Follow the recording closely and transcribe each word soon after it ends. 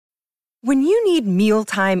When you need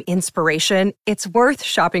mealtime inspiration, it's worth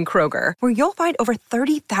shopping Kroger, where you'll find over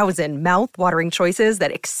 30,000 mouth-watering choices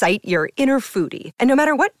that excite your inner foodie. And no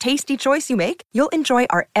matter what tasty choice you make, you'll enjoy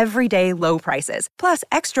our everyday low prices, plus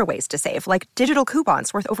extra ways to save, like digital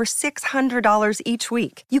coupons worth over $600 each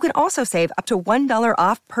week. You can also save up to $1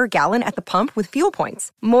 off per gallon at the pump with fuel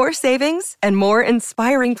points. More savings and more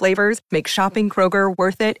inspiring flavors make shopping Kroger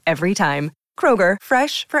worth it every time. Kroger,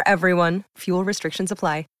 fresh for everyone. Fuel restrictions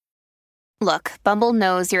apply. Look, Bumble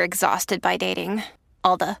knows you're exhausted by dating.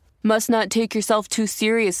 All the, must not take yourself too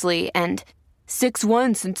seriously, and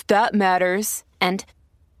 6'1" since that matters, and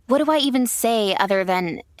what do I even say other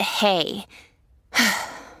than, hey?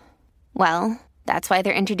 Well, that's why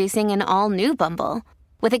they're introducing an all-new Bumble,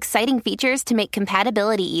 with exciting features to make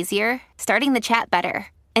compatibility easier, starting the chat better,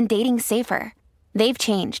 and dating safer. They've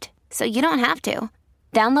changed, so you don't have to.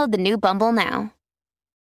 Download the new Bumble now.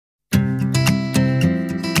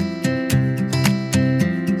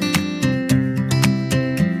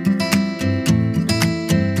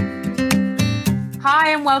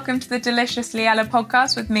 Hi and welcome to the Deliciously Ella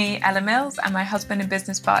podcast with me, Ella Mills, and my husband and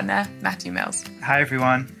business partner, Matthew Mills. Hi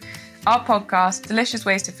everyone. Our podcast, Delicious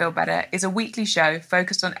Ways to Feel Better, is a weekly show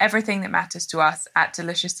focused on everything that matters to us at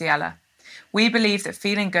Deliciously Ella. We believe that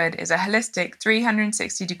feeling good is a holistic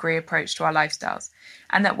 360-degree approach to our lifestyles,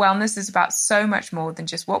 and that wellness is about so much more than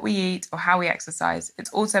just what we eat or how we exercise.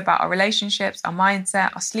 It's also about our relationships, our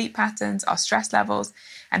mindset, our sleep patterns, our stress levels,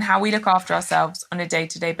 and how we look after ourselves on a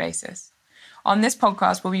day-to-day basis. On this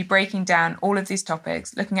podcast, we'll be breaking down all of these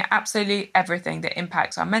topics, looking at absolutely everything that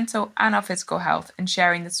impacts our mental and our physical health, and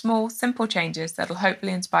sharing the small, simple changes that'll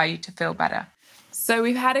hopefully inspire you to feel better. So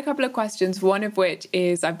we've had a couple of questions, one of which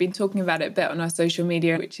is, I've been talking about it a bit on our social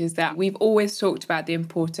media, which is that we've always talked about the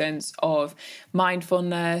importance of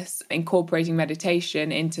mindfulness, incorporating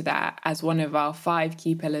meditation into that as one of our 5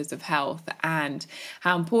 key pillars of health, and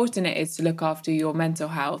how important it is to look after your mental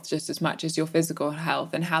health just as much as your physical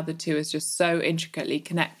health, and how the two is just so intricately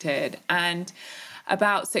connected. And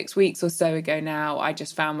about 6 weeks or so ago now, I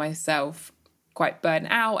just found myself quite burnt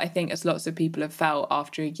out, I think, as lots of people have felt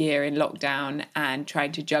after a year in lockdown and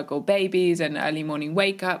trying to juggle babies and early morning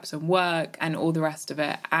wake-ups and work and all the rest of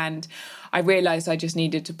it. And I realised I just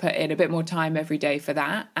needed to put in a bit more time every day for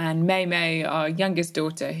that. And May, our youngest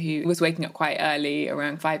daughter, who was waking up quite early,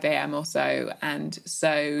 around 5 a.m. or so, and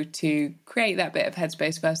so to create that bit of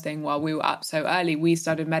headspace first thing while we were up so early, we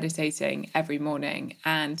started meditating every morning.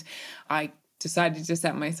 And I decided to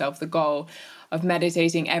set myself the goal of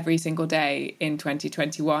meditating every single day in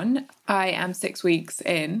 2021. I am 6 weeks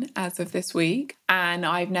in as of this week, and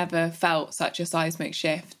I've never felt such a seismic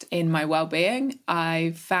shift in my well-being.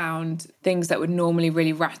 I've found things that would normally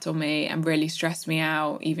really rattle me and really stress me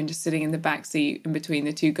out, even just sitting in the back seat in between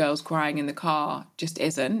the 2 girls crying in the car, just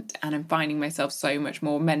isn't. And I'm finding myself so much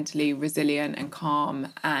more mentally resilient and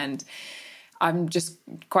calm, and I'm just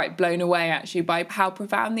quite blown away actually by how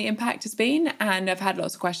profound the impact has been. And I've had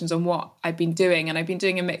lots of questions on what I've been doing, and I've been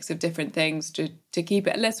doing a mix of different things to keep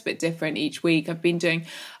it a little bit different each week. I've been doing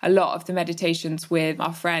a lot of the meditations with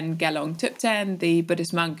our friend Gelong Tupten, the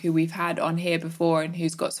Buddhist monk who we've had on here before and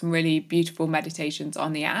who's got some really beautiful meditations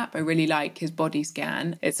on the app. I really like his body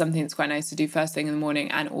scan. It's something that's quite nice to do first thing in the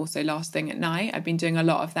morning and also last thing at night. I've been doing a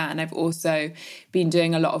lot of that, and I've also been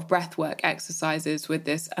doing a lot of breathwork exercises with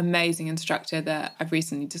this amazing instructor that I've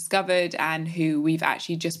recently discovered and who we've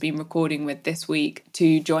actually just been recording with this week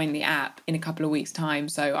to join the app in a couple of weeks' time.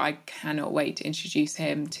 So I cannot wait to introduce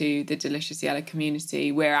him to the Delicious Ella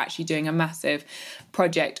community. We're actually doing a massive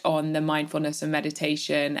project on the mindfulness and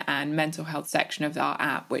meditation and mental health section of our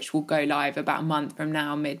app, which will go live about a month from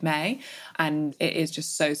now, mid-May. And it is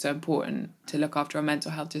just so important to look after our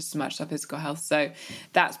mental health just as much as our physical health. So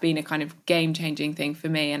that's been a kind of game-changing thing for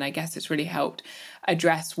me. And I guess it's really helped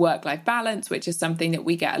address work-life balance, which is something that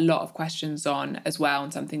we get a lot of questions on as well,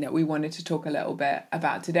 and something that we wanted to talk a little bit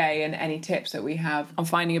about today, and any tips that we have on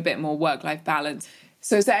finding a bit more work-life balance.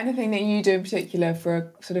 So is there anything that you do in particular for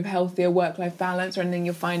a sort of healthier work-life balance, or anything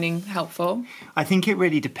you're finding helpful? I think it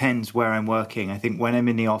really depends where I'm working. I think when I'm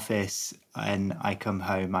in the office and I come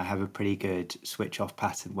home, I have a pretty good switch-off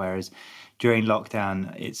pattern, whereas during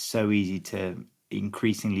lockdown, it's so easy to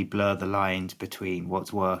increasingly blur the lines between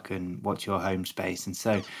what's work and what's your home space. And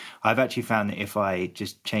so I've actually found that if I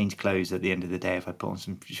just change clothes at the end of the day, if I put on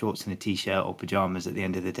some shorts and a t-shirt or pajamas at the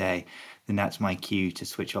end of the day, then that's my cue to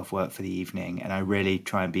switch off work for the evening. And I really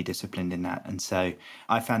try and be disciplined in that. And so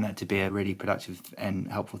I found that to be a really productive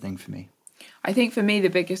and helpful thing for me. I think for me, the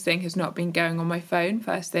biggest thing has not been going on my phone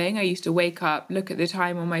first thing. I used to wake up, look at the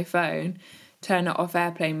time on my phone, turn it off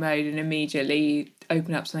airplane mode and immediately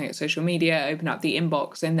open up something like social media, open up the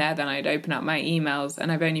inbox in there, then I'd open up my emails,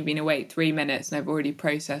 and I've only been awake 3 minutes and I've already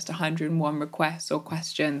processed 101 requests or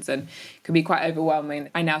questions, and it can be quite overwhelming.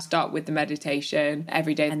 I now start with the meditation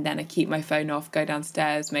every day, and then I keep my phone off, go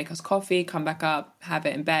downstairs, make us coffee, come back up, have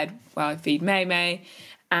it in bed while I feed May,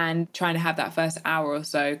 and trying to have that first hour or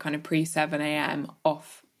so kind of pre 7 a.m.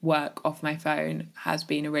 off work, off my phone, has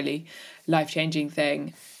been a really life-changing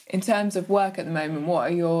thing. In terms of work at the moment,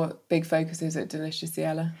 what are your big focuses at Deliciously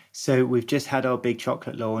Ella? So we've just had our big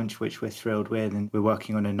chocolate launch, which we're thrilled with, and we're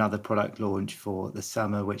working on another product launch for the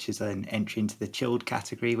summer, which is an entry into the chilled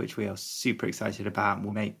category, which we are super excited about.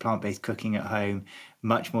 We'll make plant-based cooking at home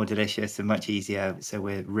much more delicious and much easier. So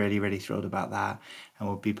we're really, really thrilled about that. And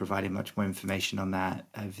we'll be providing much more information on that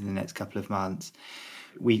over the next couple of months.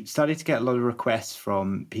 We started to get a lot of requests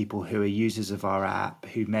from people who are users of our app,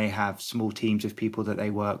 who may have small teams of people that they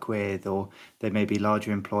work with, or they may be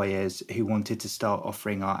larger employers who wanted to start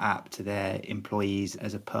offering our app to their employees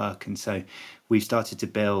as a perk. And so we've started to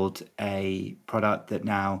build a product that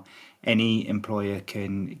now any employer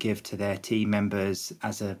can give to their team members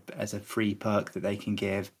as a free perk that they can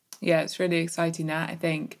give. Yeah, it's really exciting that. I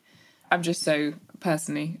think I'm just so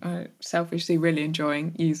personally, selfishly really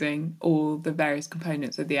enjoying using all the various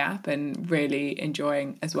components of the app, and really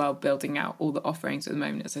enjoying as well building out all the offerings at the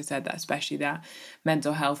moment. As I said, that especially that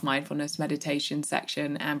mental health, mindfulness, meditation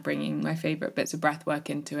section, and bringing my favourite bits of breath work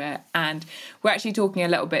into it. And we're actually talking a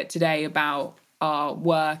little bit today about our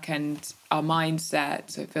work and our mindset,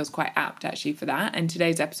 so it feels quite apt actually for that. And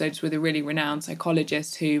today's episode is with a really renowned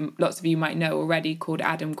psychologist who lots of you might know already, called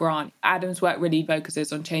Adam Grant. Adam's work really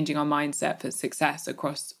focuses on changing our mindset for success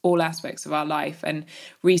across all aspects of our life, and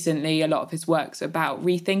recently a lot of his work's about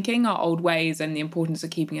rethinking our old ways and the importance of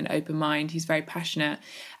keeping an open mind. He's very passionate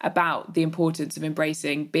about the importance of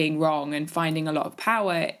embracing being wrong and finding a lot of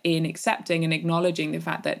power in accepting and acknowledging the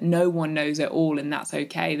fact that no one knows it all, and that's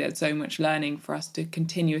okay. There's so much learning for us to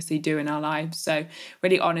continuously do in our lives. So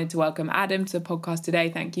really honoured to welcome Adam to the podcast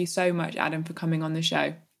today. Thank you so much, Adam, for coming on the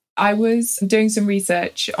show. I was doing some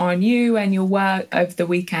research on you and your work over the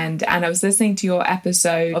weekend, and I was listening to your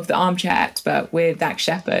episode of The Armchair Expert with Dax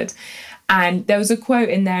Shepard. And there was a quote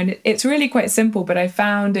in there, and it's really quite simple, but I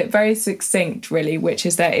found it very succinct, really, which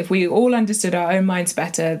is that if we all understood our own minds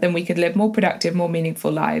better, then we could live more productive, more meaningful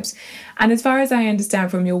lives. And as far as I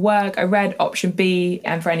understand from your work, I read Option B,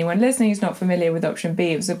 and for anyone listening who's not familiar with Option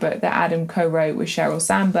B, it was a book that Adam co-wrote with Sheryl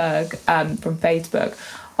Sandberg from Facebook,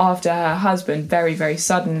 after her husband very, very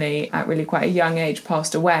suddenly, at really quite a young age,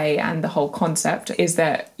 passed away. And the whole concept is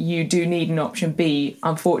that you do need an option B,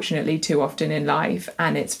 unfortunately, too often in life.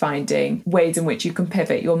 And it's finding ways in which you can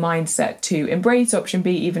pivot your mindset to embrace option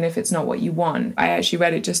B, even if it's not what you want. I actually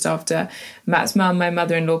read it just after Matt's mum, my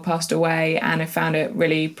mother-in-law, passed away. And I found it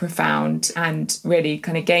really profound and really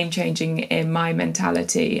kind of game-changing in my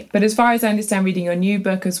mentality. But as far as I understand, reading your new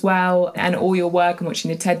book as well, and all your work and watching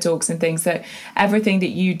the TED Talks and things, that everything that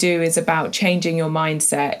you do is about changing your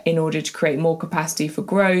mindset in order to create more capacity for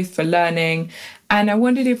growth, for learning. And I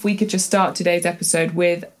wondered if we could just start today's episode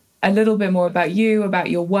with a little bit more about you, about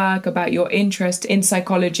your work, about your interest in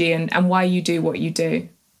psychology, and why you do what you do.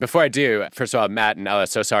 Before I do, first of all, Matt and Ella,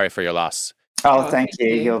 so sorry for your loss. Oh, thank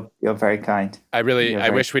you. You're very kind. I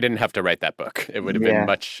wish we didn't have to write that book. It would have been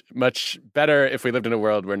much better if we lived in a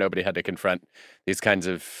world where nobody had to confront these kinds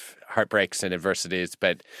of heartbreaks and adversities.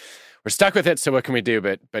 But we're stuck with it, so what can we do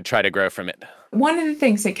but try to grow from it? One of the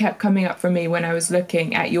things that kept coming up for me when I was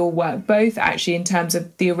looking at your work, both actually in terms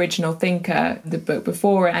of The Original Thinker, the book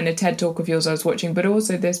before, and a TED Talk of yours I was watching, but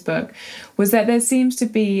also this book, was that there seems to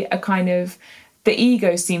be a kind of, the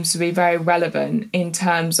ego seems to be very relevant in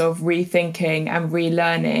terms of rethinking and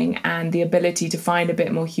relearning, and the ability to find a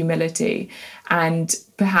bit more humility and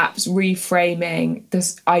perhaps reframing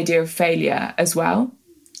this idea of failure as well.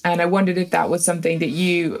 And I wondered if that was something that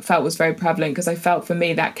you felt was very prevalent, because I felt for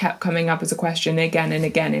me that kept coming up as a question again and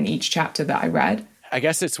again in each chapter that I read. I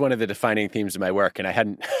guess it's one of the defining themes of my work, and I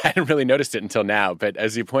hadn't really noticed it until now. But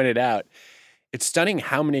as you pointed out, it's stunning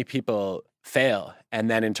how many people fail and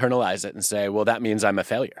then internalize it and say, well, that means I'm a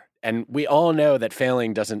failure. And we all know that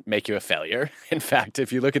failing doesn't make you a failure. In fact,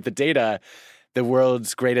 if you look at the data, the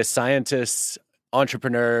world's greatest scientists,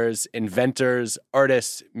 entrepreneurs, inventors,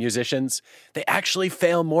 artists, musicians, they actually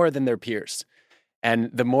fail more than their peers. And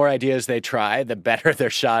the more ideas they try, the better their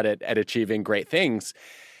shot at achieving great things.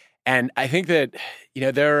 And I think that,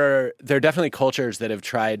 there are definitely cultures that have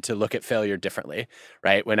tried to look at failure differently,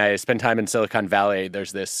 right? When I spend time in Silicon Valley,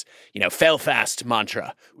 there's this, fail fast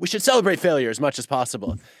mantra. We should celebrate failure as much as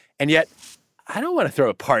possible. And yet, I don't want to throw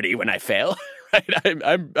a party when I fail, right?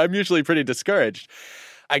 I'm usually pretty discouraged.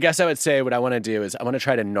 I guess I would say what I want to do is I want to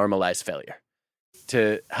try to normalize failure,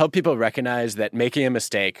 to help people recognize that making a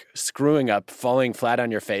mistake, screwing up, falling flat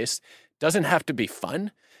on your face doesn't have to be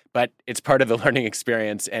fun, but it's part of the learning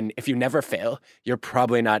experience. And if you never fail, you're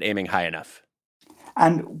probably not aiming high enough.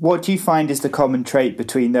 And what do you find is the common trait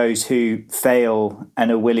between those who fail and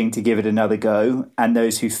are willing to give it another go and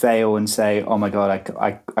those who fail and say, oh my God,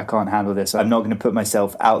 I can't handle this. I'm not going to put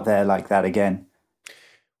myself out there like that again?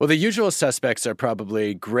 Well, the usual suspects are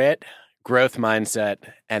probably grit, growth mindset,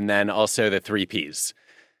 and then also the 3 Ps.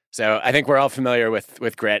 So I think we're all familiar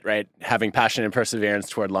with grit, right? Having passion and perseverance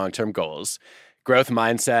toward long-term goals. Growth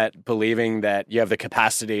mindset, believing that you have the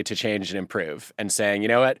capacity to change and improve, and saying, you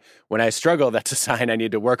know what, when I struggle, that's a sign I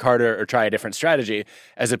need to work harder or try a different strategy,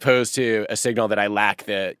 as opposed to a signal that I lack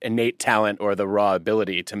the innate talent or the raw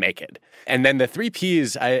ability to make it. And then the 3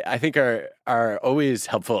 Ps, I think are always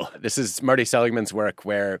helpful. This is Marty Seligman's work,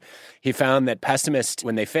 where he found that pessimists,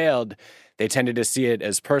 when they failed, they tended to see it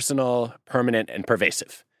as personal, permanent, and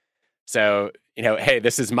pervasive. So, hey,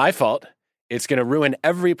 this is my fault. It's going to ruin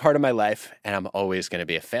every part of my life, and I'm always going to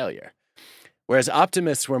be a failure. Whereas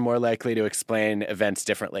optimists were more likely to explain events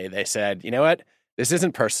differently. They said, you know what? This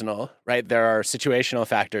isn't personal, right? There are situational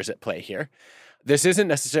factors at play here. This isn't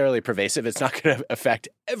necessarily pervasive. It's not going to affect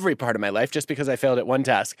every part of my life. Just because I failed at one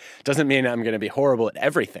task doesn't mean I'm going to be horrible at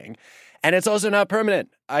everything. And it's also not permanent.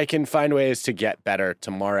 I can find ways to get better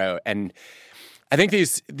tomorrow. And I think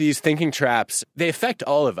these thinking traps, they affect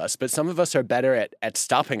all of us, but some of us are better at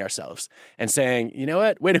stopping ourselves and saying, you know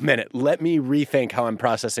what, wait a minute, let me rethink how I'm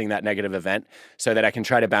processing that negative event so that I can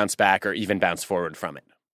try to bounce back or even bounce forward from it.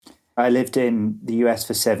 I lived in the US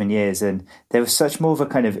for 7 years, and there was such more of a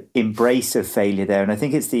kind of embrace of failure there. And I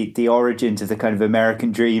think it's the origins of the kind of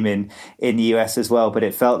American dream in the US as well. But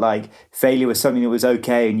it felt like failure was something that was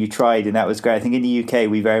okay and you tried, and that was great. I think in the UK,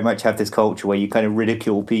 we very much have this culture where you kind of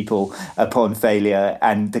ridicule people upon failure.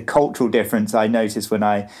 And the cultural difference I noticed when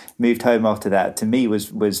I moved home after that, to me,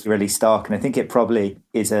 was really stark. And I think it probably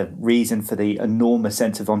is a reason for the enormous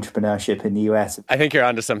sense of entrepreneurship in the US. I think you're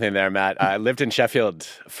onto something there, Matt. I lived in Sheffield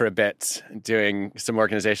for a bit, doing some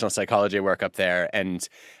organizational psychology work up there, and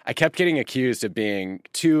I kept getting accused of being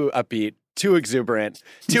too upbeat, too exuberant,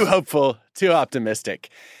 too hopeful, too optimistic.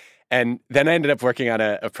 And then I ended up working on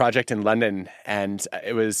a project in London, and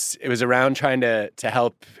it was around trying to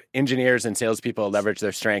help engineers and salespeople leverage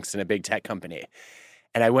their strengths in a big tech company.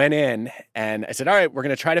 And I went in and I said, all right, we're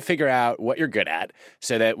going to try to figure out what you're good at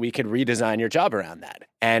so that we could redesign your job around that.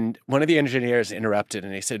 And one of the engineers interrupted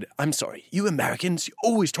and he said, I'm sorry, you Americans, you're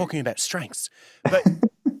always talking about strengths, but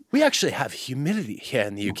we actually have humility here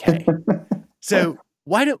in the UK. So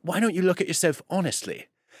why don't you look at yourself honestly?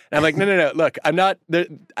 And I'm like, no, look, I'm not,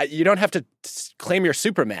 you don't have to claim you're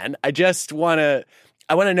Superman. I want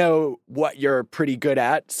to know what you're pretty good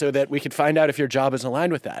at so that we could find out if your job is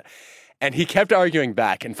aligned with that. And he kept arguing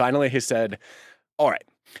back. And finally he said, all right,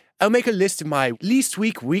 I'll make a list of my least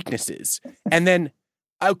weak weaknesses, and then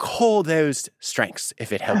I'll call those strengths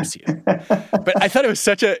if it helps you. But I thought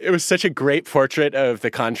it was such a great portrait of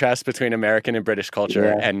the contrast between American and British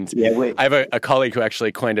culture. I have a colleague who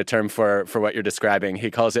actually coined a term for what you're describing.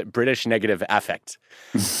 He calls it British negative affect,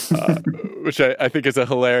 which I think is a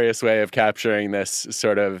hilarious way of capturing this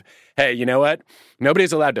sort of, hey, you know what?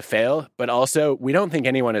 Nobody's allowed to fail, but also we don't think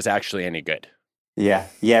anyone is actually any good. Yeah,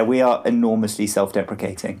 we are enormously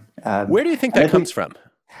self-deprecating. Where do you think that comes from?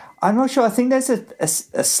 I'm not sure. I think there's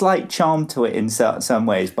a slight charm to it in some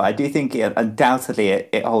ways, but I do think undoubtedly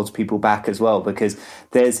it holds people back as well, because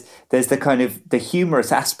there's the kind of the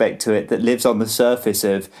humorous aspect to it that lives on the surface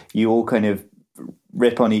of you all kind of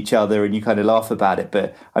rip on each other and you kind of laugh about it.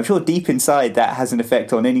 But I'm sure deep inside that has an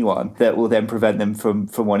effect on anyone that will then prevent them from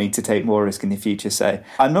wanting to take more risk in the future. So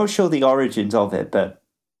I'm not sure the origins of it, but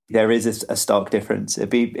there is a stark difference.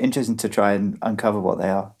 It'd be interesting to try and uncover what they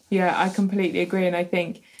are. Yeah, I completely agree. And I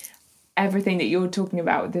think everything that you're talking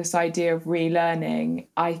about, this idea of relearning,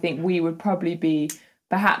 I think we would probably be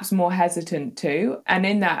perhaps more hesitant to. And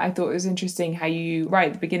in that, I thought it was interesting how you, right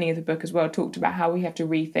at the beginning of the book as well, talked about how we have to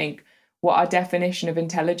rethink what our definition of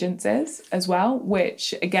intelligence is as well,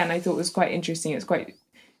 which, again, I thought was quite interesting.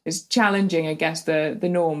 It's challenging, I guess, the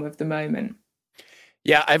norm of the moment.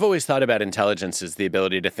 Yeah, I've always thought about intelligence as the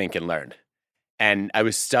ability to think and learn. And I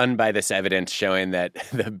was stunned by this evidence showing that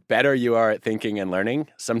the better you are at thinking and learning,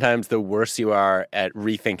 sometimes the worse you are at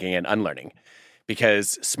rethinking and unlearning.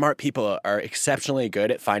 Because smart people are exceptionally good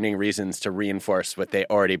at finding reasons to reinforce what they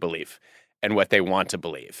already believe and what they want to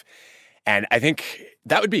believe. And I think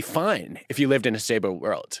that would be fine if you lived in a stable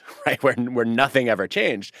world, right, where nothing ever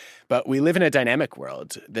changed. But we live in a dynamic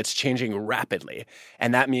world that's changing rapidly.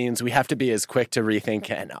 And that means we have to be as quick to rethink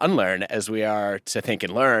and unlearn as we are to think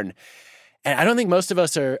and learn. And I don't think most of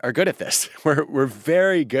us are good at this. We're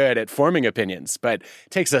very good at forming opinions, but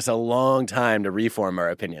it takes us a long time to reform our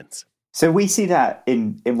opinions. So we see that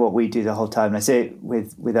in what we do the whole time. And I see it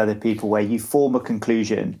with other people where you form a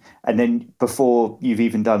conclusion and then before you've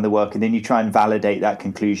even done the work, and then you try and validate that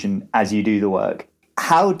conclusion as you do the work.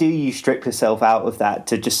 How do you strip yourself out of that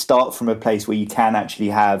to just start from a place where you can actually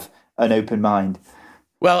have an open mind?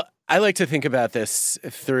 Well, I like to think about this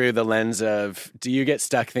through the lens of, do you get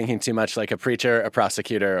stuck thinking too much like a preacher, a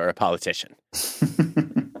prosecutor, or a politician?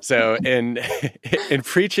 So in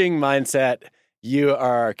preaching mindset, you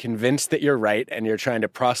are convinced that you're right and you're trying to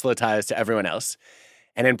proselytize to everyone else.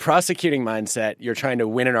 And in prosecuting mindset, you're trying to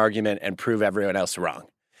win an argument and prove everyone else wrong.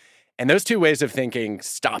 And those two ways of thinking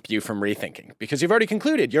stop you from rethinking because you've already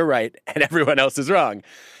concluded you're right and everyone else is wrong.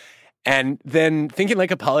 And then thinking like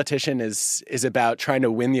a politician is about trying to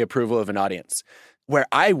win the approval of an audience. Where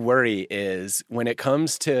I worry is when it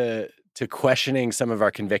comes to questioning some of our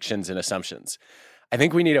convictions and assumptions. I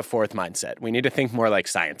think we need a fourth mindset. We need to think more like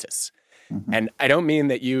scientists. Mm-hmm. And I don't mean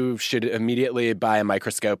that you should immediately buy a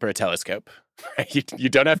microscope or a telescope. Right? You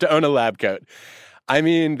don't have to own a lab coat. I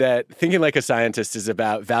mean that thinking like a scientist is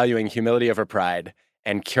about valuing humility over pride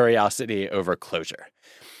and curiosity over closure.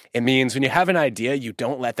 It means when you have an idea, you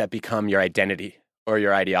don't let that become your identity or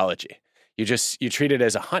your ideology. You treat it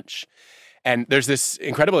as a hunch. And there's this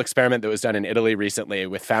incredible experiment that was done in Italy recently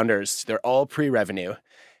with founders. They're all pre-revenue,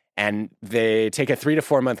 and they take a 3 to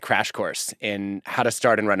 4 month crash course in how to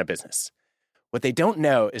start and run a business. What they don't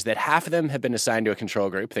know is that half of them have been assigned to a control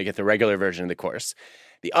group. They get the regular version of the course.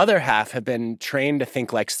 The other half have been trained to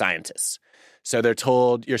think like scientists. So they're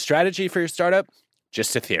told, your strategy for your startup,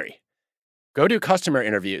 just a theory. Go do customer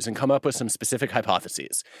interviews and come up with some specific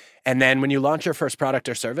hypotheses. And then when you launch your first product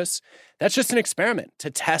or service, that's just an experiment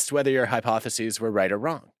to test whether your hypotheses were right or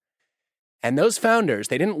wrong. And those founders,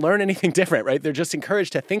 they didn't learn anything different, right? They're just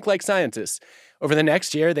encouraged to think like scientists. Over the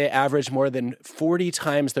next year, they averaged more than 40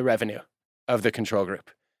 times the revenue of the control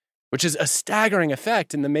group, which is a staggering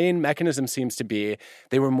effect. And the main mechanism seems to be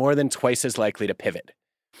they were more than twice as likely to pivot.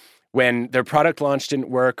 When their product launch didn't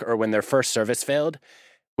work or when their first service failed,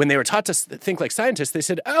 when they were taught to think like scientists, they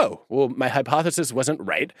said, oh, well, my hypothesis wasn't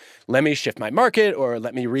right. Let me shift my market or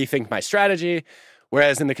let me rethink my strategy.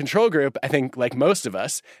 Whereas in the control group, I think like most of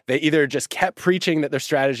us, they either just kept preaching that their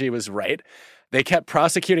strategy was right, they kept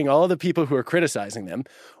prosecuting all of the people who were criticizing them,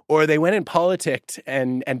 or they went and politicked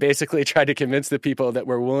and basically tried to convince the people that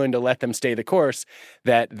were willing to let them stay the course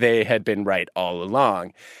that they had been right all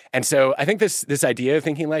along. And so I think this idea of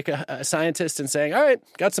thinking like a scientist and saying, all right,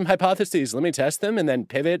 got some hypotheses, let me test them and then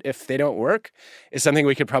pivot if they don't work is something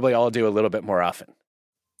we could probably all do a little bit more often.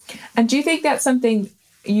 And do you think that's something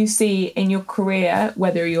you see in your career,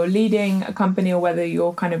 whether you're leading a company or whether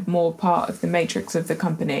you're kind of more part of the matrix of the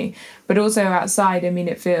company, but also outside? I mean,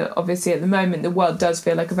 it feels obviously at the moment, the world does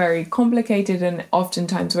feel like a very complicated and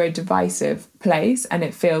oftentimes very divisive place. And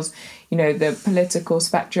it feels, the political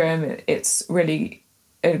spectrum, it's really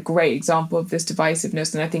a great example of this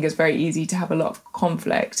divisiveness. And I think it's very easy to have a lot of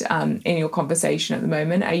conflict in your conversation at the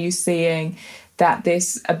moment. Are you seeing that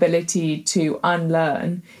this ability to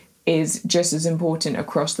unlearn is just as important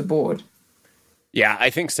across the board? Yeah,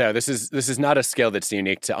 I think so. This is not a skill that's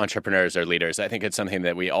unique to entrepreneurs or leaders. I think it's something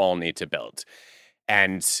that we all need to build.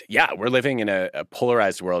 And yeah, we're living in a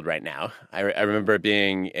polarized world right now. I remember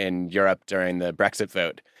being in Europe during the Brexit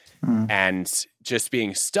vote and just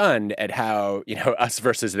being stunned at how, us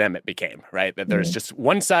versus them it became, right? That there's just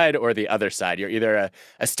one side or the other side. You're either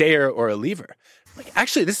a stayer or a leaver. Like,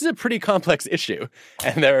 actually, this is a pretty complex issue.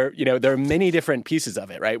 And there are many different pieces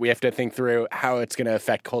of it, right? We have to think through how it's going to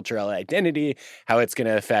affect cultural identity, how it's going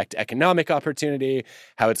to affect economic opportunity,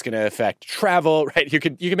 how it's going to affect travel, right? You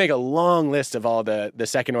could make a long list of all the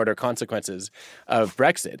second order consequences of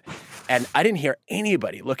Brexit. And I didn't hear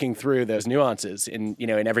anybody looking through those nuances in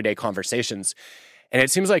everyday conversations. And it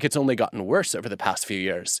seems like it's only gotten worse over the past few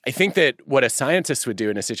years. I think that what a scientist would do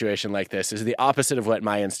in a situation like this is the opposite of what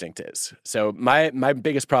my instinct is. So my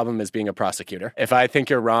biggest problem is being a prosecutor. If I think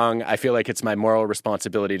you're wrong, I feel like it's my moral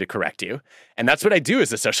responsibility to correct you. And that's what I do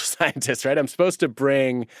as a social scientist, right? I'm supposed to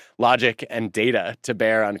bring logic and data to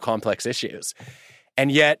bear on complex issues.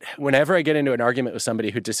 And yet, whenever I get into an argument with somebody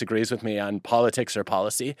who disagrees with me on politics or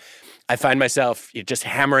policy, I find myself just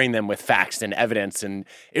hammering them with facts and evidence, and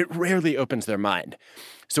it rarely opens their mind.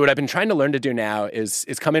 So what I've been trying to learn to do now is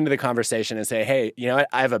come into the conversation and say, hey, you know what?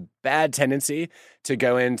 I have a bad tendency to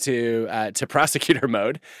go into to prosecutor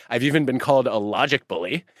mode. I've even been called a logic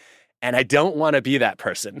bully. And I don't want to be that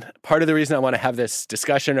person. Part of the reason I want to have this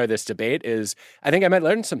discussion or this debate is I think I might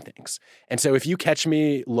learn some things. And so if you catch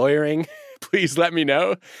me lawyering, please let me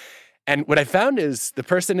know. And what I found is the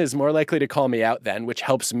person is more likely to call me out then, which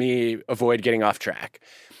helps me avoid getting off track.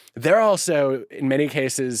 They're also, in many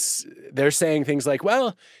cases, they're saying things like,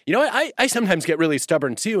 well, you know what, I sometimes get really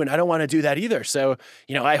stubborn too, and I don't want to do that either. So,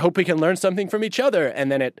 you know, I hope we can learn something from each other.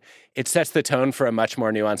 And then it sets the tone for a much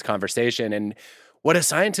more nuanced conversation. And what a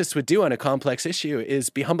scientist would do on a complex issue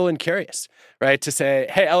is be humble and curious, right? To say,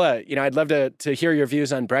 hey, Ella, you know, I'd love to hear your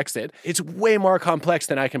views on Brexit. It's way more complex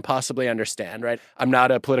than I can possibly understand, right? I'm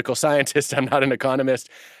not a political scientist. I'm not an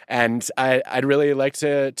economist. And I'd really like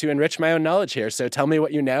to enrich my own knowledge here. So tell me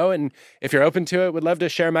what you know. And if you're open to it, would love to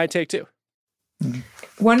share my take too.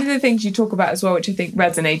 One of the things you talk about as well, which I think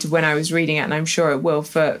resonated when I was reading it, and I'm sure it will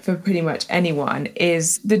for pretty much anyone,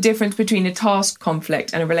 is the difference between a task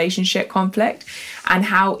conflict and a relationship conflict, and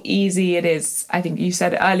how easy it is, I think you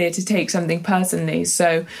said earlier, to take something personally.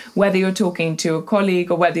 So whether you're talking to a colleague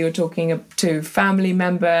or whether you're talking to a family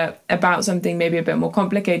member about something maybe a bit more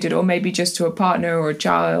complicated, or maybe just to a partner or a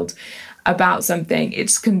child about something,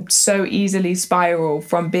 it can so easily spiral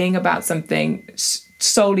from being about something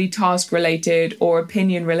solely task related or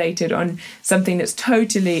opinion related on something that's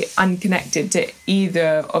totally unconnected to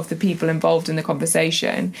either of the people involved in the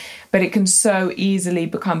conversation, but it can so easily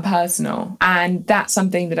become personal. And that's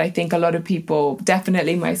something that I think a lot of people,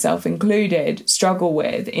 definitely myself included, struggle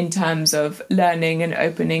with in terms of learning and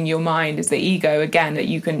opening your mind as the ego, again, that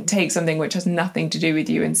you can take something which has nothing to do with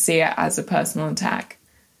you and see it as a personal attack.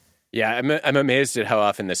 Yeah, I'm amazed at how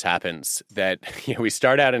often this happens, that we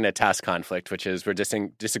start out in a task conflict, which is we're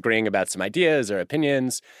disagreeing about some ideas or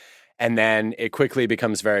opinions, and then it quickly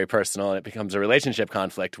becomes very personal, and it becomes a relationship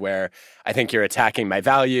conflict where I think you're attacking my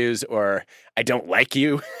values or I don't like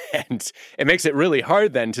you. And it makes it really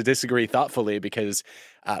hard then to disagree thoughtfully because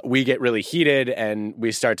we get really heated and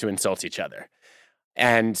we start to insult each other.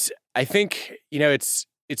 And I think,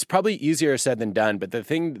 it's probably easier said than done, but the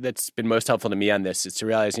thing that's been most helpful to me on this is to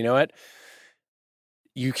realize, you know what?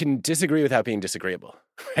 You can disagree without being disagreeable.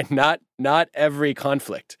 Right? Not every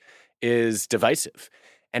conflict is divisive.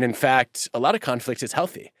 And in fact, a lot of conflict is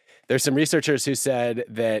healthy. There's some researchers who said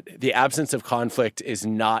that the absence of conflict is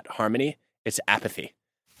not harmony, it's apathy.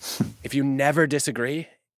 If you never disagree,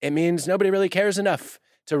 it means nobody really cares enough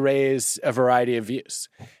to raise a variety of views.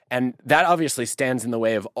 And that obviously stands in the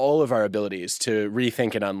way of all of our abilities to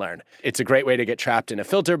rethink and unlearn. It's a great way to get trapped in a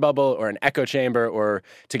filter bubble or an echo chamber or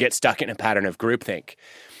to get stuck in a pattern of groupthink.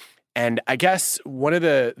 And I guess one of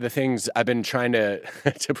the things I've been trying to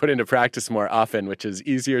put into practice more often, which is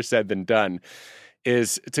easier said than done,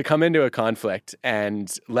 is to come into a conflict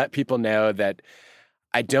and let people know that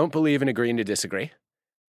I don't believe in agreeing to disagree.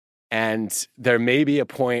 And there may be a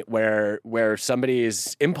point where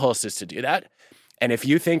somebody's impulse is to do that. And if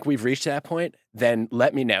you think we've reached that point, then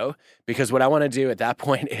let me know, because what I want to do at that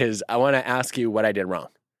point is I want to ask you what I did wrong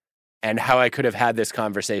and how I could have had this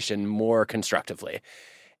conversation more constructively.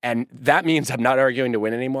 And that means I'm not arguing to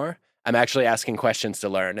win anymore. I'm actually asking questions to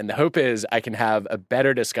learn. And the hope is I can have a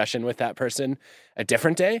better discussion with that person a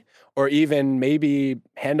different day, or even maybe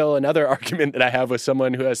handle another argument that I have with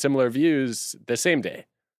someone who has similar views the same day.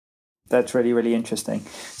 That's really, really interesting.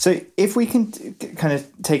 So if we can kind of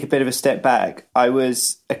take a bit of a step back,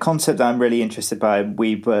 a concept that I'm really interested by,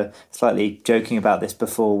 we were slightly joking about this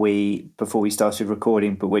before we started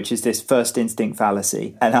recording, but which is this first instinct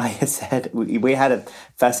fallacy. And I said, we had a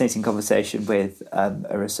fascinating conversation with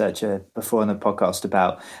a researcher before on the podcast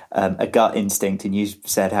about a gut instinct. And you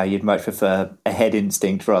said how you'd much prefer a head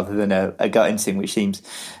instinct rather than a gut instinct, which seems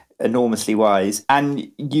enormously wise.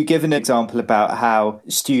 And you give an example about how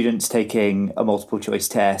students taking a multiple choice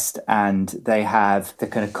test and they have the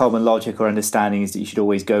kind of common logic or understanding is that you should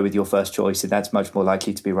always go with your first choice, and that's much more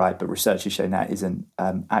likely to be right. But research has shown that isn't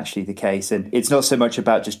actually the case. And it's not so much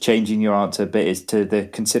about just changing your answer, but it's to the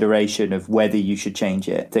consideration of whether you should change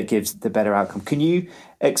it that gives the better outcome. Can you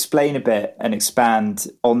explain a bit and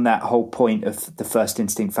expand on that whole point of the first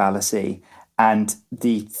instinct fallacy and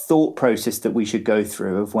the thought process that we should go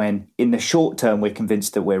through of when, in the short term, we're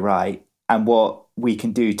convinced that we're right, and what we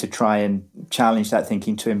can do to try and challenge that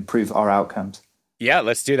thinking to improve our outcomes? Yeah,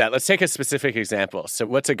 let's do that. Let's take a specific example. So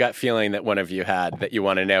what's a gut feeling that one of you had that you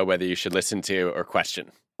want to know whether you should listen to or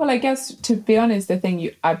question? Well, I guess, to be honest, the thing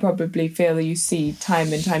I probably feel that you see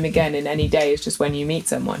time and time again in any day is just when you meet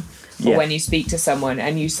someone or when you speak to someone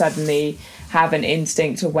and you suddenly have an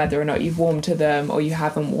instinct of whether or not you've warmed to them or you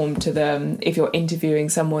haven't warmed to them. If you're interviewing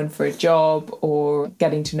someone for a job or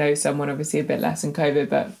getting to know someone, obviously a bit less in COVID,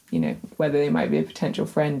 but, whether they might be a potential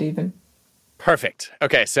friend even. Perfect.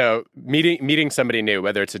 Okay, so meeting somebody new,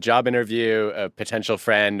 whether it's a job interview, a potential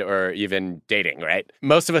friend, or even dating, right?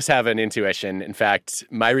 Most of us have an intuition. In fact,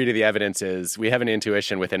 my read of the evidence is we have an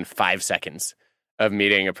intuition within 5 seconds of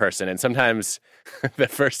meeting a person. And sometimes the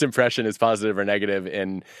first impression is positive or negative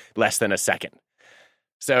in less than a second.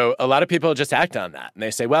 So a lot of people just act on that. And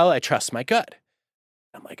they say, well, I trust my gut.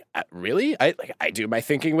 I'm like, really? I do my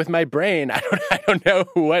thinking with my brain. I don't know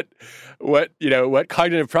what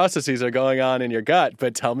cognitive processes are going on in your gut,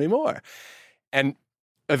 but tell me more. And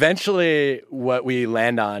eventually what we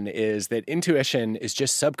land on is that intuition is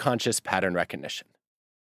just subconscious pattern recognition,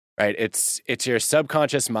 right? It's your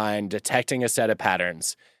subconscious mind detecting a set of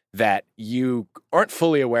patterns that you aren't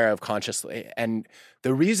fully aware of consciously. And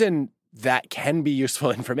the reason that can be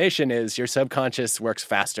useful information is your subconscious works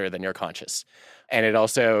faster than your conscious. And it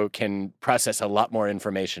also can process a lot more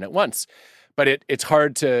information at once. But it's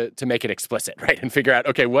hard to make it explicit, right? And figure out,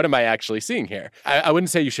 okay, what am I actually seeing here? I wouldn't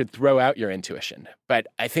say you should throw out your intuition, but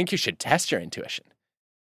I think you should test your intuition.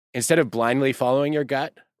 Instead of blindly following your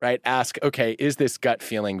gut, right? Ask, okay, is this gut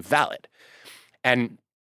feeling valid? And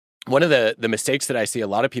one of the mistakes that I see a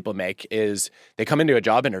lot of people make is they come into a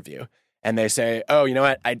job interview and they say, oh, you know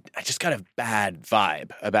what? I just got a bad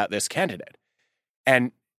vibe about this candidate.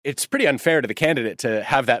 And it's pretty unfair to the candidate to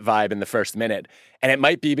have that vibe in the first minute. And it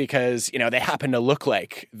might be because, they happen to look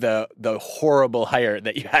like the horrible hire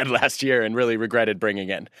that you had last year and really regretted bringing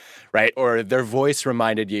in, right? Or their voice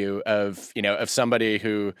reminded you of somebody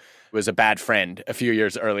who was a bad friend a few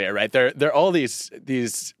years earlier, right? There are all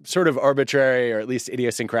these sort of arbitrary or at least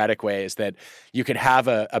idiosyncratic ways that you could have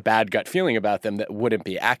a bad gut feeling about them that wouldn't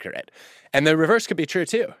be accurate. And the reverse could be true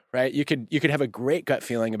too, right? You could have a great gut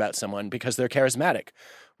feeling about someone because they're charismatic.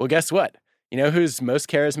 Well, guess what? You know who's most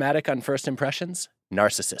charismatic on first impressions?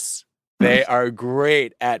 Narcissists. They are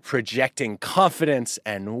great at projecting confidence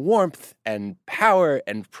and warmth and power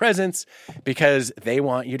and presence because they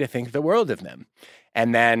want you to think the world of them.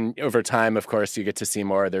 And then over time, of course, you get to see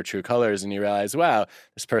more of their true colors and you realize, wow,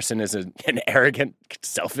 this person is an arrogant,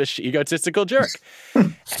 selfish, egotistical jerk.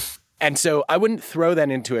 And so I wouldn't throw that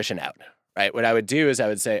intuition out, right? What I would do is I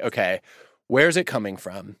would say, okay, where's it coming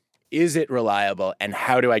from? Is it reliable? And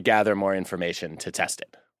how do I gather more information to test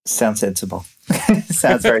it? Sounds sensible.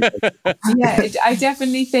 Sounds very sensible. Yeah, I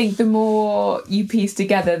definitely think the more you piece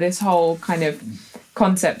together this whole kind of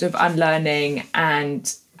concept of unlearning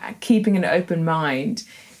and keeping an open mind,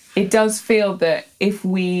 it does feel that if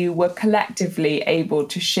we were collectively able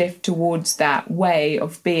to shift towards that way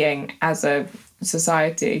of being as a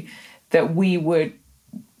society, that we would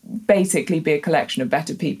basically be a collection of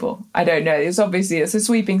better people. I don't know. It's a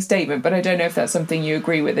sweeping statement, but I don't know if that's something you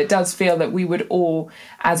agree with. It does feel that we would all,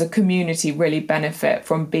 as a community, really benefit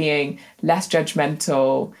from being less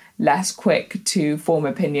judgmental, less quick to form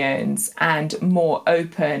opinions, and more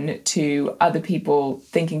open to other people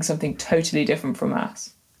thinking something totally different from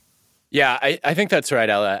us. Yeah, I think that's right,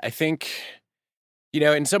 Ella. I think,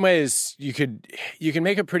 in some ways, you can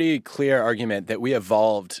make a pretty clear argument that we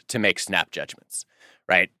evolved to make snap judgments.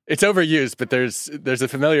 Right. It's overused, but there's a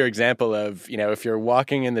familiar example of, if you're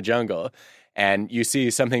walking in the jungle and you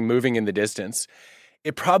see something moving in the distance,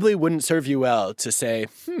 it probably wouldn't serve you well to say,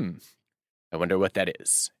 I wonder what that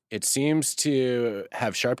is. It seems to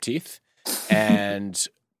have sharp teeth and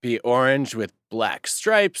be orange with black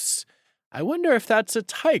stripes. I wonder if that's a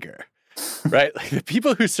tiger, right? Like the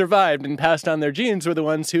people who survived and passed on their genes were the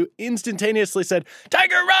ones who instantaneously said,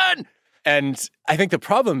 "Tiger, run!" And I think the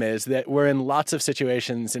problem is that we're in lots of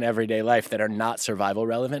situations in everyday life that are not survival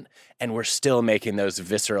relevant, and we're still making those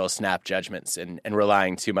visceral snap judgments and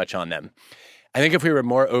relying too much on them. I think if we were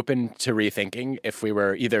more open to rethinking, if we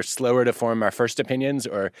were either slower to form our first opinions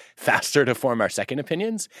or faster to form our second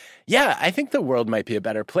opinions, I think the world might be a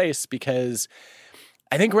better place, because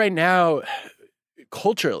I think right now,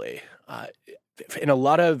 culturally, in a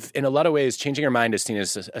lot of ways, changing our mind is seen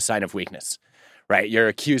as a sign of weakness. right? You're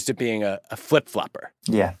accused of being a flip-flopper.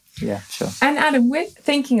 Yeah, sure. And Adam, with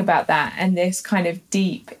thinking about that and this kind of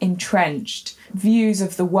deep, entrenched views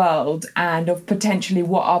of the world and of potentially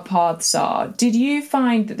what our paths are, did you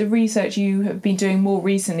find that the research you have been doing more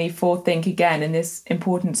recently for Think Again and this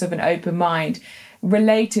importance of an open mind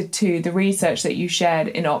related to the research that you shared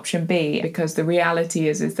in option B? Because the reality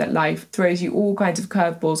is that life throws you all kinds of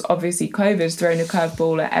curveballs. Obviously, COVID's thrown a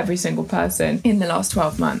curveball at every single person in the last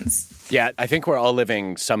 12 months. Yeah, I think we're all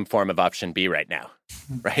living some form of option B right now,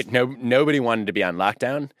 right? Nobody wanted to be on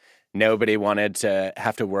lockdown. Nobody wanted to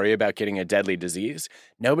have to worry about getting a deadly disease.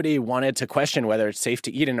 Nobody wanted to question whether it's safe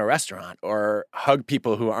to eat in a restaurant or hug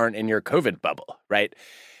people who aren't in your COVID bubble, right?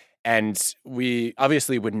 And we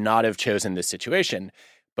obviously would not have chosen this situation,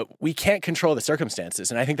 but we can't control the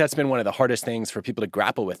circumstances. And I think that's been one of the hardest things for people to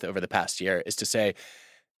grapple with over the past year is to say,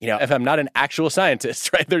 if I'm not an actual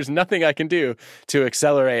scientist, right, there's nothing I can do to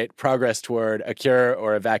accelerate progress toward a cure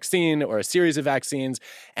or a vaccine or a series of vaccines.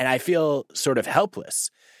 And I feel sort of helpless.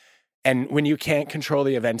 And when you can't control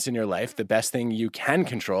the events in your life, the best thing you can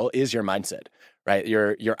control is your mindset, right?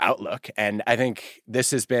 Your outlook. And I think this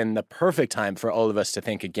has been the perfect time for all of us to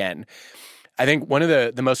think again. I think one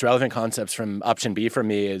of the most relevant concepts from option B for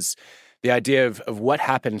me is the idea of what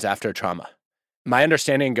happens after trauma. My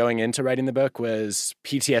understanding going into writing the book was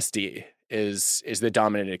PTSD is the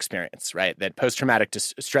dominant experience, right? That post-traumatic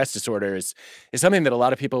stress disorder is something that a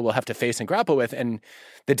lot of people will have to face and grapple with. And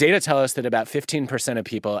the data tell us that about 15% of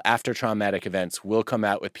people after traumatic events will come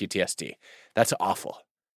out with PTSD. That's awful.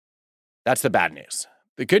 That's the bad news.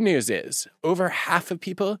 The good news is over half of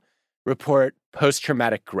people report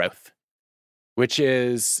post-traumatic growth, which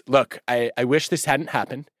is, look, I wish this hadn't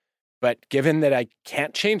happened, but given that I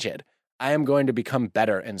can't change it, I am going to become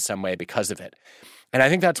better in some way because of it. And I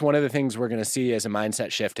think that's one of the things we're going to see as a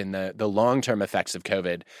mindset shift in the long-term effects of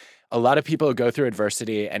COVID. A lot of people go through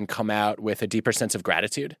adversity and come out with a deeper sense of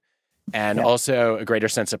gratitude and also a greater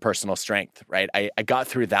sense of personal strength, right? I got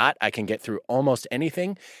through that. I can get through almost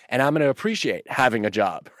anything, and I'm going to appreciate having a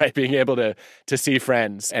job, right? Being able to see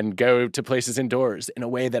friends and go to places indoors in a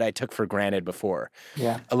way that I took for granted before.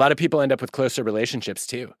 Yeah. A lot of people end up with closer relationships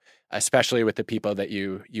too, especially with the people that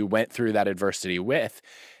you went through that adversity with.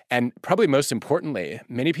 And probably most importantly,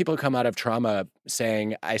 many people come out of trauma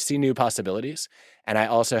saying, I see new possibilities, and I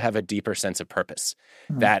also have a deeper sense of purpose,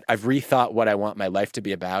 that I've rethought what I want my life to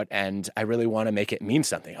be about, and I really want to make it mean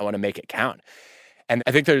something. I want to make it count. And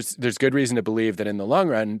I think there's good reason to believe that in the long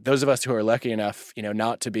run, those of us who are lucky enough,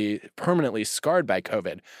 not to be permanently scarred by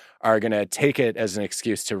COVID are going to take it as an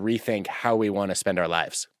excuse to rethink how we want to spend our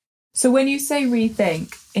lives. So when you say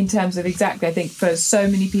rethink in terms of exactly, I think for so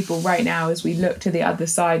many people right now, as we look to the other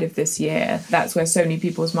side of this year, that's where so many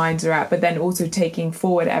people's minds are at, but then also taking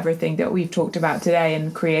forward everything that we've talked about today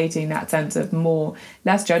and creating that sense of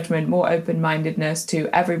less judgment, more open-mindedness to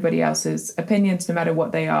everybody else's opinions, no matter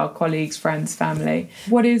what they are, colleagues, friends, family.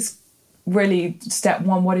 What is really step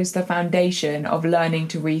one? What is the foundation of learning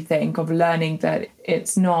to rethink, of learning that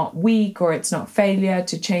it's not weak or it's not failure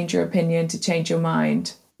to change your opinion, to change your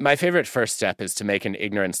mind? My favorite first step is to make an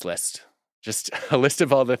ignorance list, just a list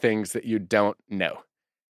of all the things that you don't know.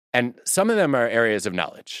 And some of them are areas of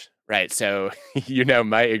knowledge, right? So,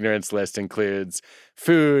 my ignorance list includes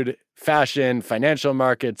food, fashion, financial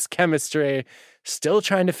markets, chemistry, still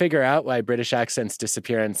trying to figure out why British accents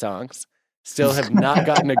disappear in songs. Still have not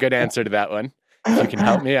gotten a good answer to that one. If you can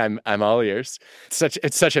help me, I'm all ears.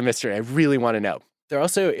 It's such a mystery. I really want to know. There are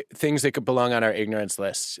also things that could belong on our ignorance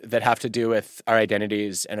list that have to do with our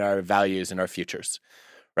identities and our values and our futures,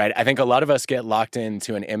 right? I think a lot of us get locked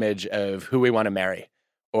into an image of who we want to marry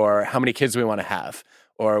or how many kids we want to have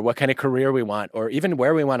or what kind of career we want or even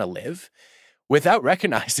where we want to live without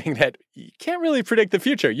recognizing that you can't really predict the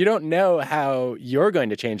future. You don't know how you're going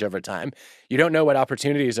to change over time. You don't know what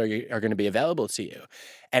opportunities are going to be available to you.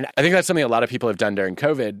 And I think that's something a lot of people have done during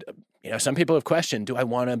COVID. Some people have questioned, do I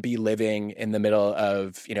want to be living in the middle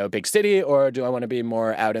of, a big city or do I want to be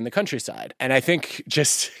more out in the countryside? And I think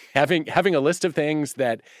just having a list of things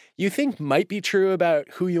that you think might be true about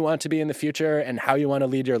who you want to be in the future and how you want to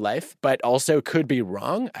lead your life, but also could be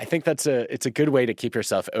wrong. I think it's a good way to keep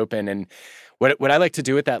yourself open. And what I like to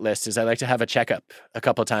do with that list is I like to have a checkup a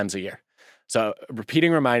couple times a year. So a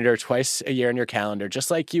repeating reminder twice a year in your calendar, just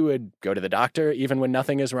like you would go to the doctor even when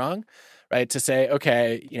nothing is wrong. Right, to say,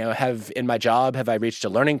 okay, in my job, have I reached a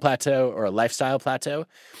learning plateau or a lifestyle plateau?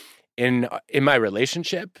 In my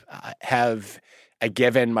relationship, have I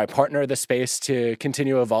given my partner the space to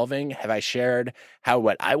continue evolving? Have I shared how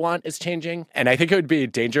what I want is changing? And I think it would be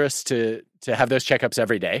dangerous to have those checkups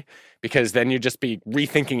every day because then you just be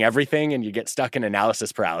rethinking everything and you get stuck in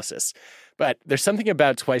analysis paralysis. But there's something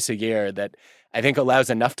about twice a year that I think allows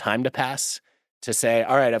enough time to pass to say,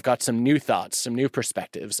 all right, I've got some new thoughts, some new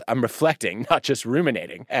perspectives. I'm reflecting, not just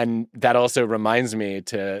ruminating. And that also reminds me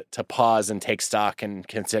to pause and take stock and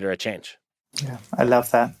consider a change. Yeah, I love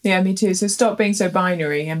that. Yeah, me too. So stop being so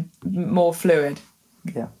binary and more fluid.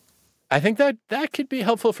 Yeah. I think that could be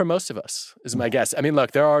helpful for most of us, is my guess. I mean,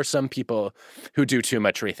 look, there are some people who do too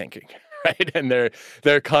much rethinking, right? And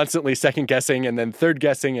they're constantly second guessing and then third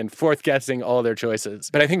guessing and fourth guessing all their choices.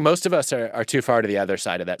 But I think most of us are too far to the other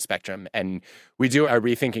side of that spectrum. And we do our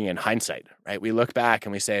rethinking in hindsight, right? We look back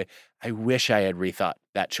and we say, I wish I had rethought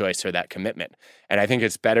that choice or that commitment. And I think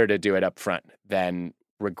it's better to do it up front than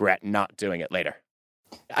regret not doing it later.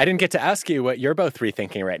 I didn't get to ask you what you're both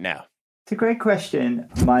rethinking right now. It's a great question.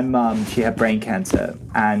 My mum, she had brain cancer,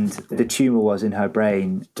 and the tumor was in her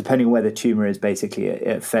brain. Depending on where the tumor is, basically,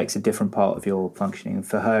 it affects a different part of your functioning. And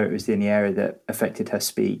for her, it was in the area that affected her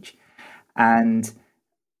speech. And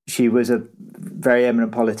she was a very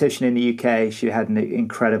eminent politician in the UK. She had an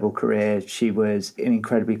incredible career. She was an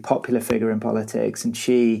incredibly popular figure in politics. And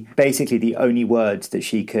she, basically, the only words that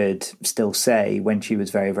she could still say when she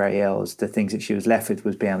was very, very ill, the things that she was left with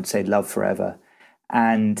was being able to say love forever.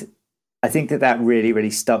 And I think that really,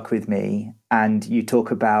 really stuck with me. And you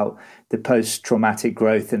talk about the post-traumatic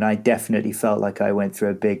growth, and I definitely felt like I went through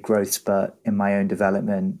a big growth spurt in my own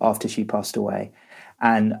development after she passed away.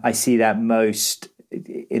 And I see that most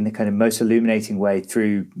in the kind of most illuminating way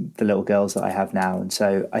through the little girls that I have now. And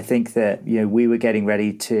so I think that, we were getting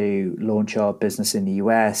ready to launch our business in the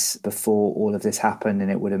US before all of this happened. And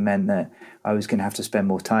it would have meant that I was going to have to spend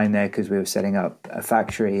more time there because we were setting up a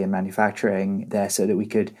factory and manufacturing there so that we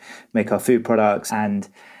could make our food products. And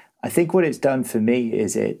I think what it's done for me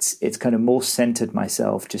is it's kind of more centered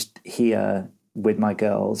myself just here with my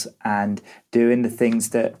girls and doing the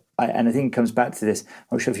things that and I think it comes back to this.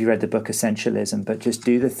 I'm not sure if you read the book Essentialism, but just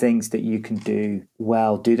do the things that you can do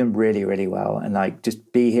well, do them really, really well. And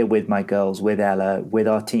just be here with my girls, with Ella, with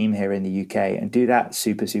our team here in the UK, and do that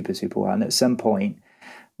super, super, super well. And at some point,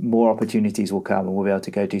 more opportunities will come and we'll be able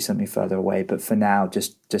to go do something further away. But for now,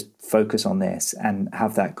 just focus on this and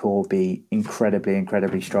have that core be incredibly,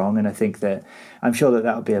 incredibly strong. And I think that I'm sure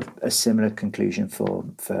that will be a similar conclusion for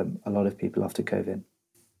a lot of people after COVID.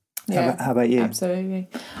 Yeah, how about you? Absolutely.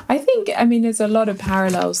 I think, there's a lot of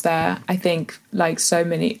parallels there. I think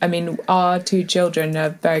our two children are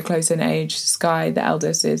very close in age. Sky, the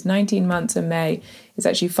eldest, is 19 months and May is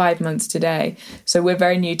actually 5 months today. So we're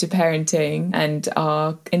very new to parenting, and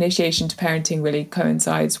our initiation to parenting really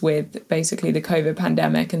coincides with basically the COVID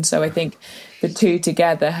pandemic. And so I think the two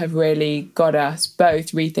together have really got us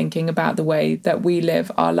both rethinking about the way that we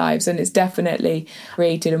live our lives. And it's definitely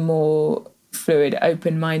created a more fluid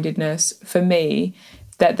open-mindedness for me,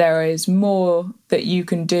 that there is more that you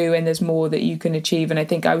can do and there's more that you can achieve. And I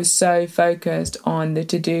think I was so focused on the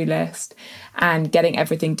to-do list and getting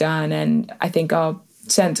everything done, and I think our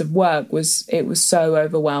sense of work was so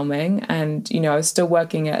overwhelming. And I was still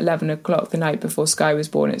working at 11 o'clock the night before Sky was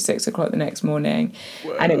born at 6 o'clock the next morning.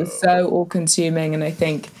 Whoa. And it was so all-consuming. And I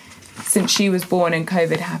think since she was born and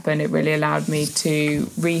COVID happened, it really allowed me to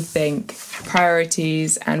rethink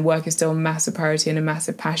priorities, and work is still a massive priority and a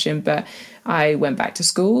massive passion. But I went back to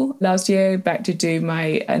school last year, back to do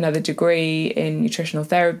another degree in nutritional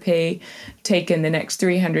therapy, taken the next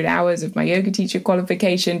 300 hours of my yoga teacher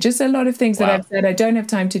qualification, just a lot of things that I've said, I don't have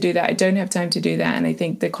time to do that. I don't have time to do that. And I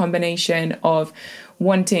think the combination of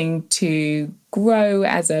wanting to grow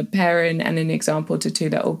as a parent and an example to two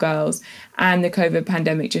little girls, and the COVID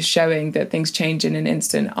pandemic just showing that things change in an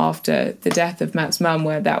instant after the death of Matt's mum,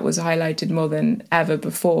 where that was highlighted more than ever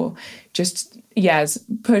before, has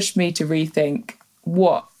pushed me to rethink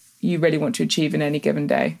what you really want to achieve in any given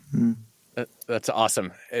day. That's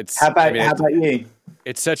awesome. How about you?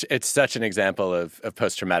 It's such an example of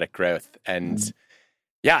post-traumatic growth. And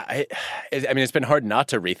it's been hard not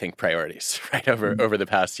to rethink priorities, right, over the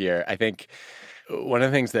past year. I think one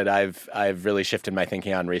of the things that I've really shifted my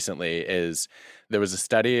thinking on recently is there was a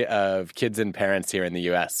study of kids and parents here in the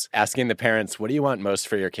US asking the parents, what do you want most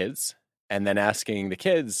for your kids? And then asking the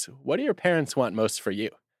kids, what do your parents want most for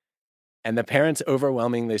you? And the parents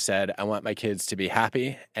overwhelmingly said, I want my kids to be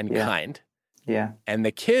happy and kind. Yeah. And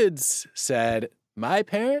the kids said, my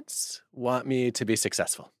parents want me to be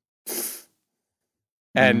successful.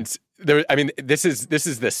 And this is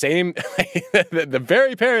the same, the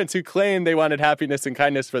very parents who claimed they wanted happiness and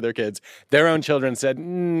kindness for their kids, their own children said,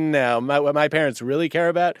 no, what my parents really care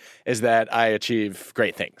about is that I achieve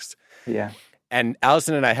great things. Yeah. And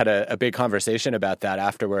Allison and I had a big conversation about that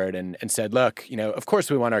afterward and said, look, of course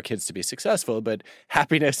we want our kids to be successful, but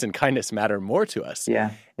happiness and kindness matter more to us.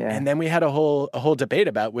 Yeah. And then we had a whole debate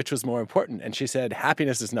about which was more important. And she said,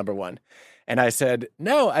 happiness is number one. And I said,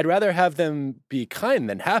 no, I'd rather have them be kind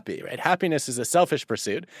than happy, right? Happiness is a selfish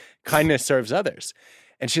pursuit. Kindness serves others.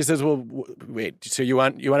 And she says, well, wait, so you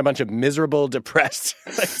want a bunch of miserable, depressed,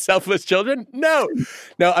 selfless children? No,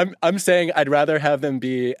 I'm saying I'd rather have them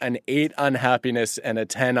be an 8 on happiness and a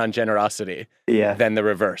 10 on generosity than the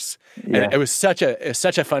reverse. Yeah. And it was such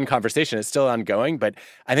a fun conversation. It's still ongoing, but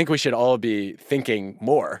I think we should all be thinking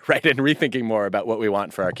more, right? And rethinking more about what we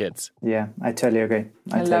want for our kids. Yeah, I totally agree.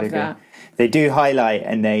 I totally love agree. that. They do highlight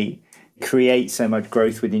and they create so much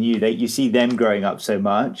growth within you. You see them growing up so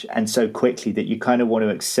much and so quickly that you kind of want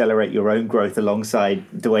to accelerate your own growth alongside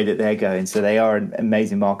the way that they're going. So they are an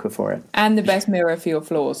amazing marker for it. And the best mirror for your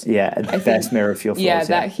flaws. Yeah, best mirror for your flaws. Yeah,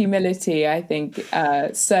 that humility, I think,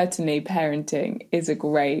 certainly parenting is a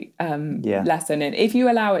great lesson. And if you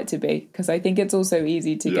allow it to be, because I think it's also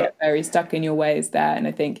easy to get very stuck in your ways there. And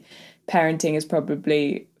I think parenting is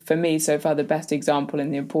probably, for me, so far, the best example in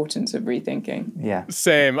the importance of rethinking. Yeah.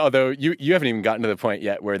 Same, although you haven't even gotten to the point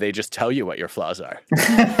yet where they just tell you what your flaws are.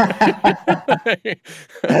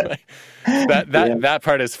 That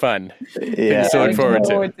part is fun. Yeah. So look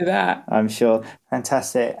forward to that. I'm sure.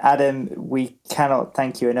 Fantastic. Adam, we cannot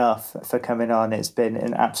thank you enough for coming on. It's been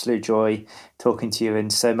an absolute joy talking to you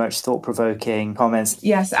and so much thought-provoking comments.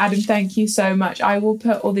 Yes, Adam, thank you so much. I will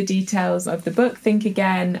put all the details of the book, Think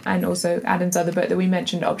Again, and also Adam's other book that we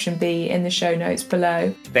mentioned, Option B, in the show notes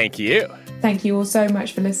below. Thank you. Thank you all so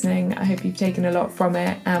much for listening. I hope you've taken a lot from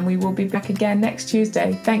it, and we will be back again next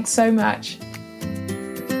Tuesday. Thanks so much.